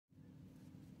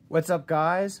What's up,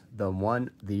 guys? The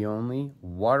one, the only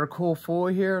water cool fool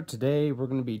here. Today we're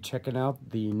going to be checking out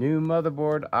the new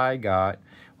motherboard I got,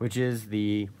 which is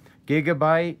the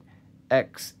Gigabyte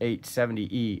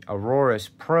X870E Aorus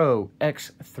Pro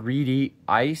X3D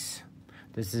Ice.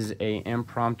 This is a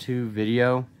impromptu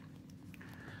video.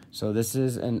 So this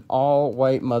is an all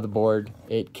white motherboard.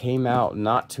 It came out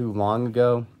not too long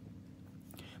ago.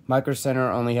 Micro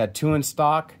Center only had 2 in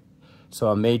stock,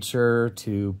 so I made sure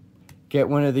to get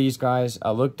one of these guys.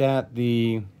 I looked at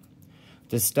the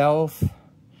Stealth.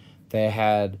 They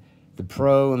had the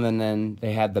Pro, and then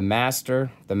they had the Master.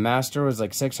 The Master was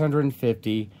like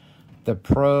 $650. The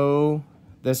Pro,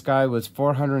 this guy was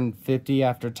 $450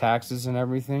 after taxes and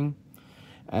everything.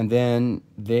 And then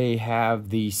they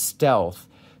have the Stealth.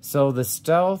 So the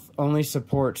Stealth only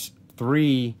supports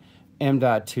 3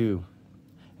 M.2.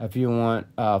 If you want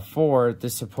 4,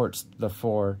 this supports the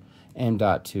 4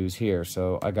 M.2s here.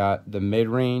 So I got the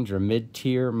mid-range or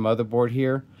mid-tier motherboard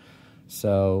here.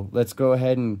 So let's go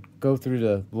ahead and go through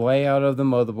the layout of the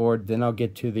motherboard. Then I'll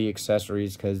get to the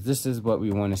accessories, because this is what we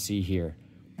want to see here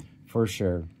for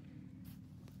sure.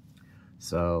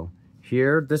 So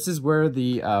here, this is where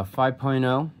the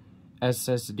 5.0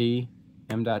 SSD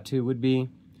M.2 would be.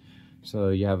 So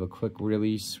you have a quick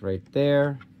release right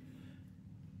there.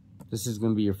 This is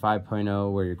going to be your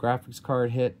 5.0 where your graphics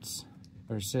card hits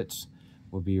or sits,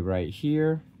 will be right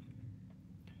here.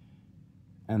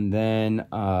 And then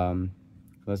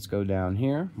let's go down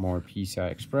here, more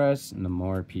PCI Express, and the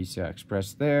more PCI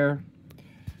Express there.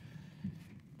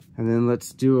 And then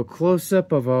let's do a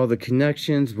close-up of all the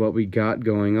connections, what we got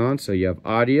going on. So you have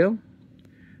audio.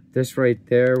 This right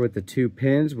there with the 2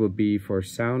 pins will be for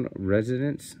sound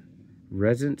resonance,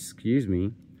 excuse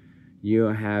me. You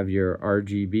have your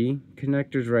RGB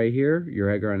connectors right here.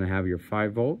 You're going to have your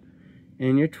 5 volt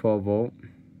and your 12 volt.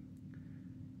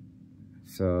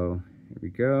 So here we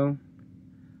go.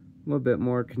 A little bit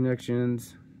more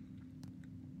connections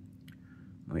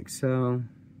like so.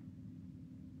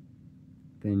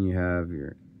 Then you have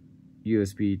your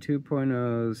USB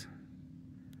 2.0s,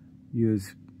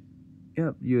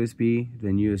 USB,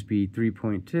 then USB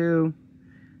 3.2.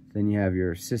 Then you have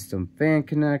your system fan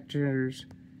connectors,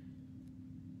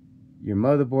 your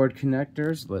motherboard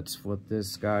connectors. Let's flip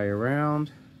this guy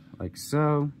around like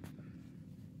so.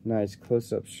 Nice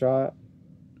close-up shot,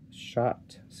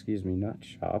 excuse me, not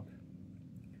shop.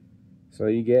 So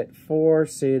you get 4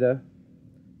 SATA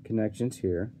connections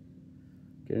here.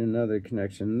 Get another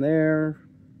connection there.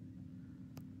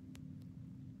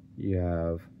 You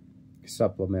have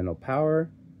supplemental power.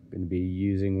 Going to be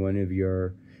using one of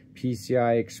your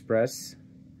PCI Express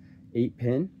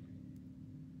 8-pin.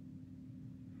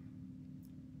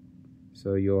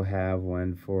 So you'll have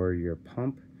one for your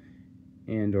pump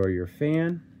and or your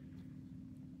fan.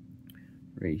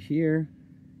 Right here.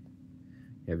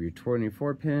 You have your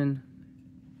 24-pin.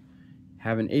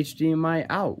 Have an HDMI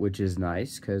out, which is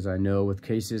nice, because I know with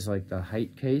cases like the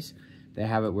height case, they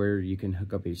have it where you can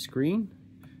hook up a screen.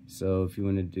 So if you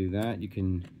want to do that, you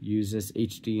can use this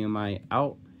HDMI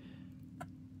out,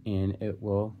 and it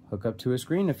will hook up to a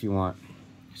screen if you want.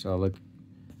 So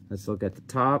let's look at the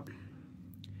top.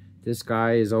 This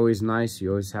guy is always nice. You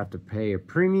always have to pay a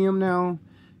premium now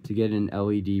to get an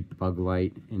LED bug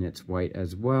light, and it's white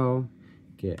as well.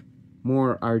 Get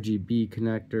more RGB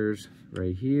connectors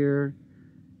right here.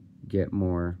 Get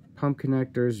more pump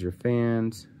connectors, your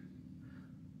fans,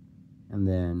 and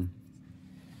then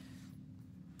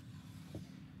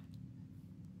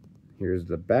here's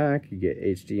the back. You get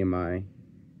HDMI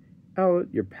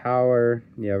out, your power,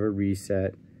 you have a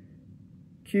reset,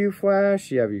 Q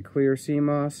flash, you have your clear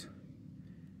CMOS,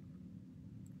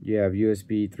 you have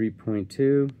USB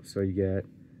 3.2, so you get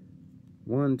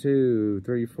 1, 2,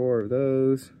 3, 4 of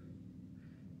those,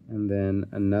 and then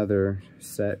another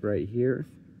set right here.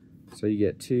 So you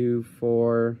get 2,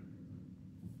 4,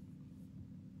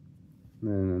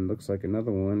 and then it looks like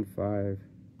another one, 5,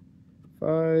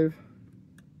 5,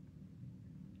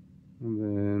 and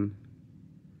then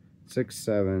 6,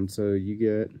 7. So you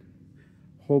get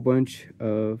a whole bunch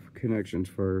of connections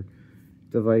for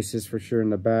devices for sure. In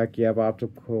the back, you have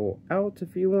optical out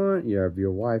if you want. You have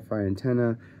your Wi-Fi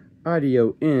antenna,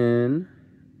 audio in,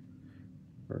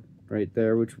 right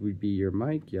there, which would be your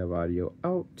mic. You have audio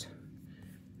out.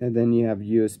 And then you have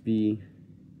USB-C.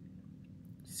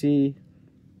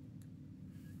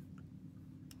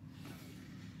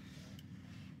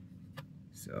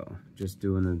 So just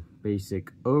doing a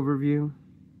basic overview.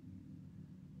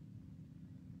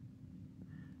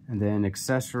 And then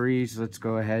accessories, let's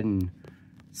go ahead and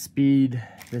speed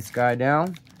this guy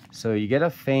down. So you get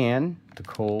a fan to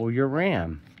cool your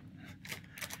RAM.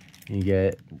 You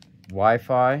get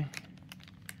Wi-Fi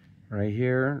right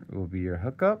here. It will be your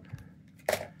hookup.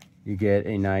 You get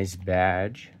a nice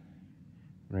badge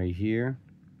right here.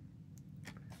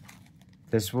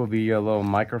 This will be your little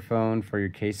microphone for your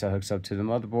case that hooks up to the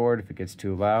motherboard. If it gets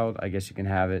too loud, I guess you can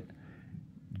have it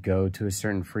go to a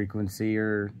certain frequency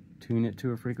or tune it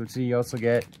to a frequency. You also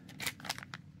get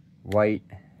white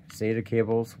SATA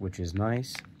cables, which is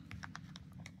nice.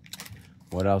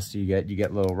 What else do you get? You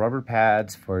get little rubber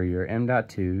pads for your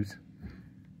M.2s.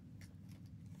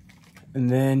 And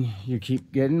then you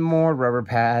keep getting more rubber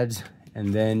pads,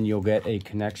 and then you'll get a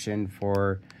connection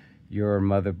for your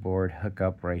motherboard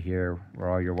hookup right here where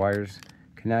all your wires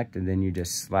connect, and then you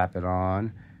just slap it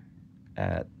on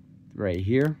at right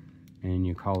here and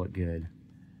you call it good.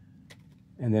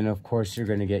 And then of course you're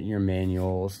going to get your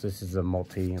manuals. This is a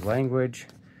multi-language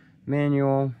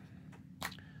manual,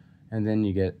 and then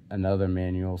you get another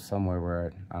manual somewhere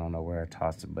where I don't know where I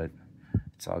tossed it, but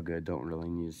it's all good. Don't really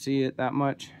need to see it that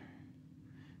much.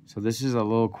 So this is a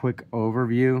little quick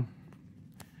overview.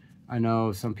 I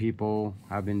know some people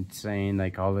have been saying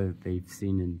like all that they've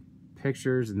seen in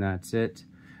pictures and that's it.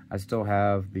 I still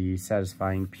have the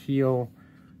satisfying peel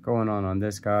going on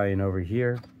this guy and over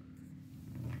here.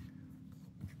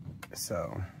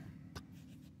 So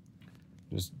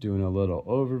just doing a little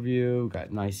overview.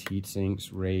 Got nice heat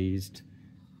sinks raised.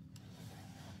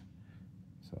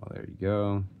 So there you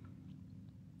go.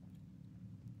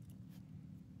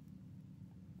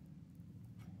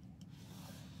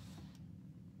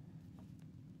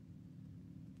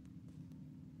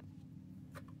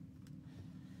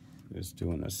 Just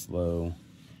doing a slow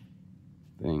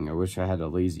thing. I wish I had a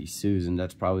Lazy Susan.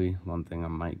 That's probably one thing I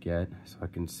might get, so I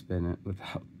can spin it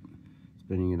without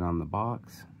spinning it on the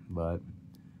box. But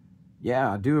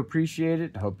yeah, I do appreciate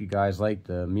it. Hope you guys like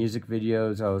the music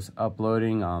videos I was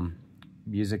uploading.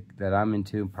 Music that I'm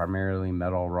into, primarily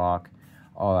metal, rock,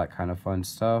 all that kind of fun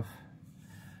stuff.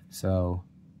 So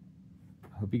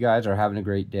hope you guys are having a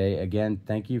great day. Again,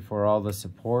 thank you for all the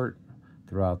support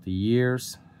throughout the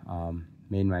years.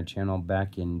 Made my channel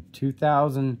back in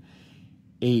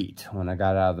 2008 when I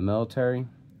got out of the military.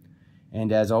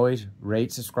 And as always,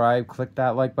 rate, subscribe, click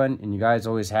that like button, and you guys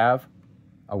always have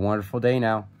a wonderful day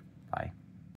now.